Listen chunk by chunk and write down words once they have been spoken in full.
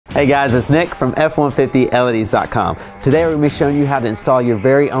Hey guys, it's Nick from F150LEDs.com. Today we're going to be showing you how to install your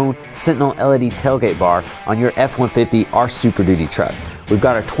very own Sentinel LED Tailgate Bar on your F150 or Super Duty truck. We've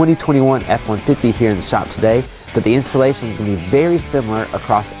got our 2021 F150 here in the shop today, but the installation is going to be very similar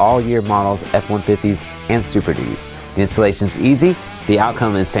across all year models, F150s and Super Duties. The installation is easy, the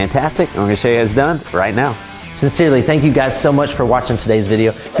outcome is fantastic, and we're going to show you how it's done right now. Sincerely, thank you guys so much for watching today's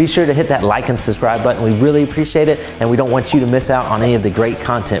video. Be sure to hit that like and subscribe button. We really appreciate it, and we don't want you to miss out on any of the great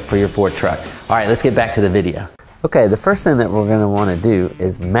content for your Ford truck. All right, let's get back to the video. Okay, the first thing that we're going to want to do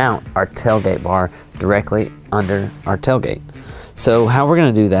is mount our tailgate bar directly under our tailgate. So how we're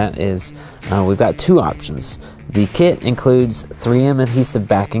going to do that is we've got two options. The kit includes 3M adhesive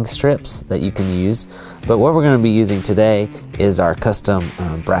backing strips that you can use, but what we're going to be using today is our custom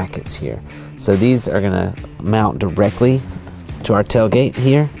brackets here. So these are going to mount directly to our tailgate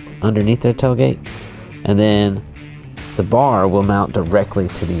here, underneath our tailgate, and then the bar will mount directly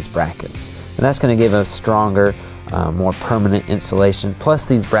to these brackets. And that's going to give us stronger, more permanent installation. Plus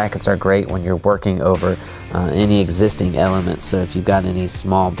these brackets are great when you're working over any existing elements. So if you've got any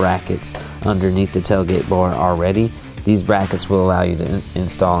small brackets underneath the tailgate bar already, these brackets will allow you to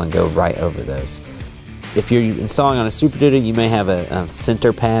install and go right over those. If you're installing on a Super Duty, you may have a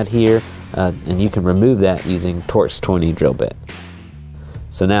center pad here, and you can remove that using Torx 20 drill bit.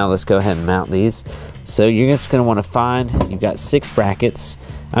 So now let's go ahead and mount these. So you're just going to want to find, you've got 6 brackets.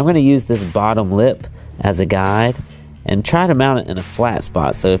 I'm going to use this bottom lip as a guide and try to mount it in a flat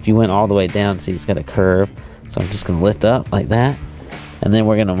spot. So if you went all the way down, see it's got a curve. So I'm just going to lift up like that. And then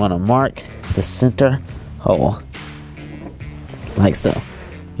we're going to want to mark the center hole like so.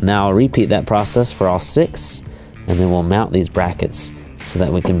 Now I'll repeat that process for all 6, and then we'll mount these brackets so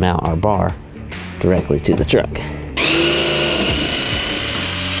that we can mount our bar directly to the truck.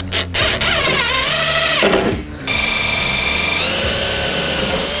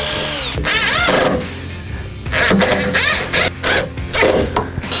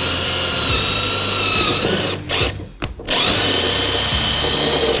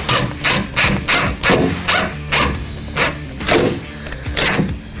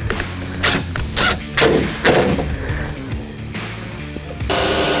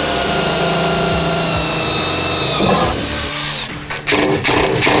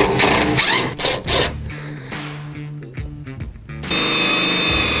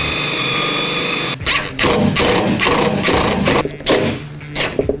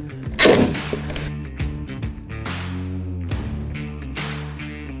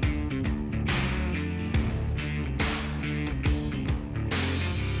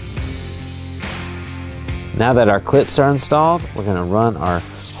 Now that our clips are installed, we're going to run our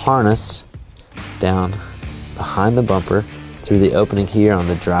harness down behind the bumper through the opening here on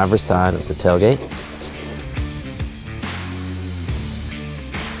the driver's side of the tailgate.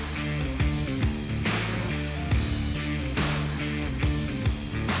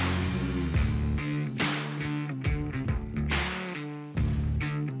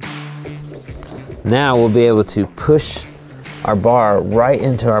 Now we'll be able to push our bar right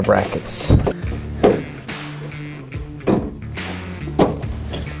into our brackets.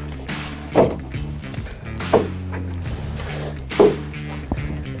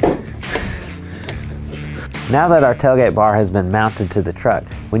 Now that our tailgate bar has been mounted to the truck,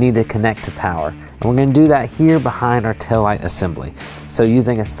 we need to connect to power. And we're going to do that here behind our taillight assembly. So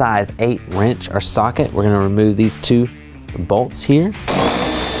using a size 8 wrench or socket, we're going to remove these 2 bolts here.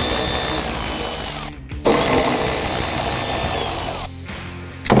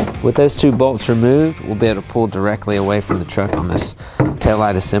 With those 2 bolts removed, we'll be able to pull directly away from the truck on this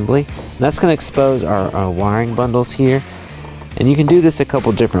taillight assembly. And that's going to expose our wiring bundles here. And you can do this a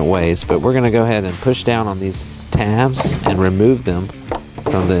couple different ways, but we're going to go ahead and push down on these tabs and remove them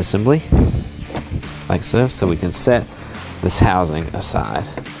from the assembly, like so, so we can set this housing aside.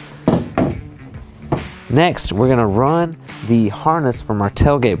 Next, we're going to run the harness from our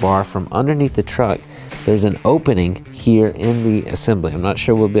tailgate bar from underneath the truck. There's an opening here in the assembly. I'm not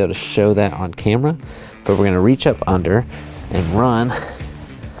sure we'll be able to show that on camera, but we're going to reach up under and run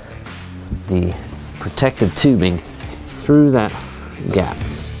the protective tubing through that gap.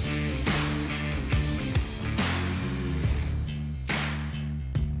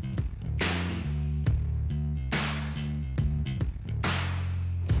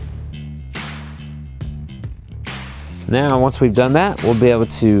 Now, once we've done that, we'll be able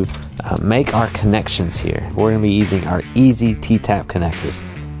to make our connections here. We're going to be using our easy T-tap connectors.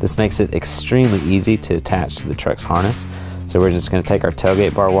 This makes it extremely easy to attach to the truck's harness. So we're just going to take our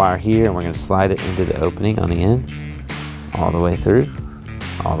tailgate bar wire here and we're going to slide it into the opening on the end, all the way through,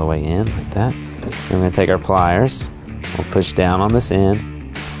 all the way in like that. Then we're going to take our pliers, we'll push down on this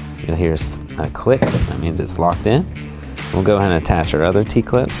end, You'll hear a click, that means it's locked in. We'll go ahead and attach our other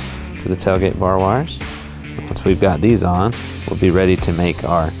T-clips to the tailgate bar wires. Once we've got these on, we'll be ready to make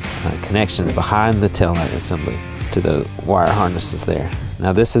our connections behind the taillight assembly to the wire harnesses there.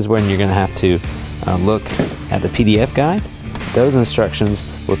 Now this is when you're going to have to look at the PDF guide. Those instructions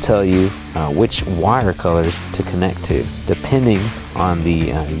will tell you which wire colors to connect to, depending on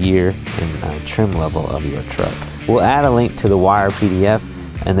the year and trim level of your truck. We'll add a link to the wire PDF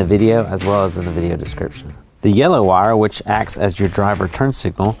in the video as well as in the video description. The yellow wire, which acts as your driver turn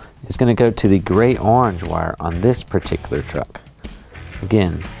signal, is going to go to the gray-orange wire on this particular truck.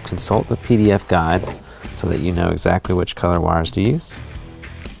 Again, consult the PDF guide so that you know exactly which color wires to use.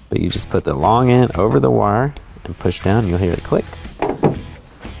 But you just put the long end over the wire and push down, you'll hear it click.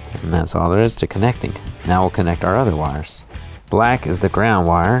 And that's all there is to connecting. Now we'll connect our other wires. Black is the ground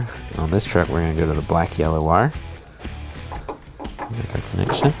wire. On this truck, we're going to go to the black-yellow wire. Make our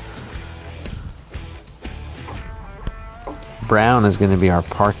connection. Brown is going to be our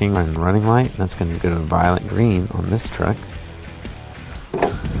parking and running light. That's going to go to violet green on this truck.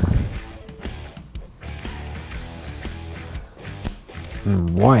 And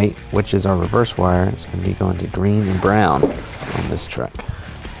white, which is our reverse wire, is going to be going to green and brown on this truck.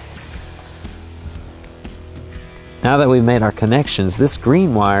 Now that we've made our connections, this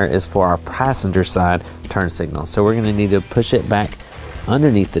green wire is for our passenger side turn signal. So we're going to need to push it back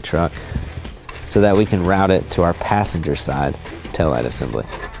underneath the truck so that we can route it to our passenger side taillight assembly.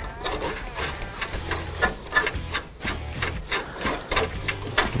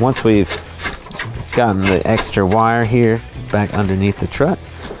 Once we've gotten the extra wire here back underneath the truck,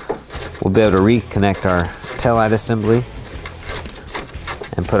 we'll be able to reconnect our taillight assembly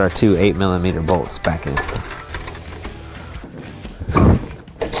and put our two 8mm bolts back in.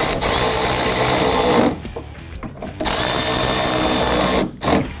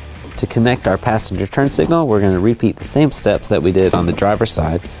 To connect our passenger turn signal, we're going to repeat the same steps that we did on the driver's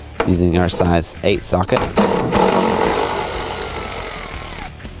side using our size 8 socket.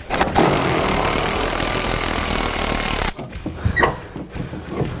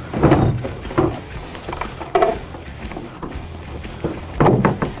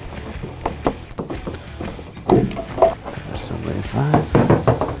 Set our assembly aside.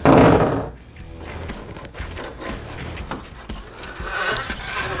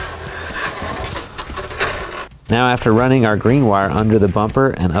 Now after running our green wire under the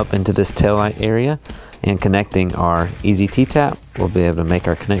bumper and up into this taillight area and connecting our easy T-tap, we'll be able to make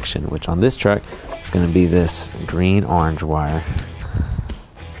our connection, which on this truck is going to be this green-orange wire.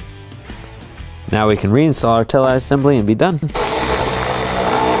 Now we can reinstall our taillight assembly and be done.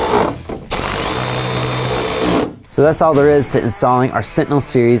 So that's all there is to installing our Sentinel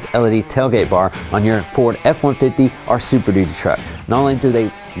Series LED tailgate bar on your Ford F-150 or Super Duty truck. Not only do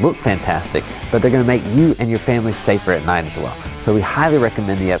they look fantastic, but they're going to make you and your family safer at night as well. So we highly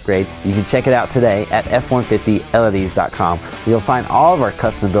recommend the upgrade. You can check it out today at f150leds.com. You'll find all of our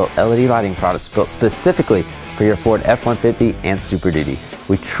custom-built LED lighting products built specifically for your Ford F-150 and Super Duty.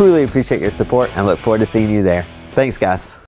 We truly appreciate your support and look forward to seeing you there. Thanks, guys.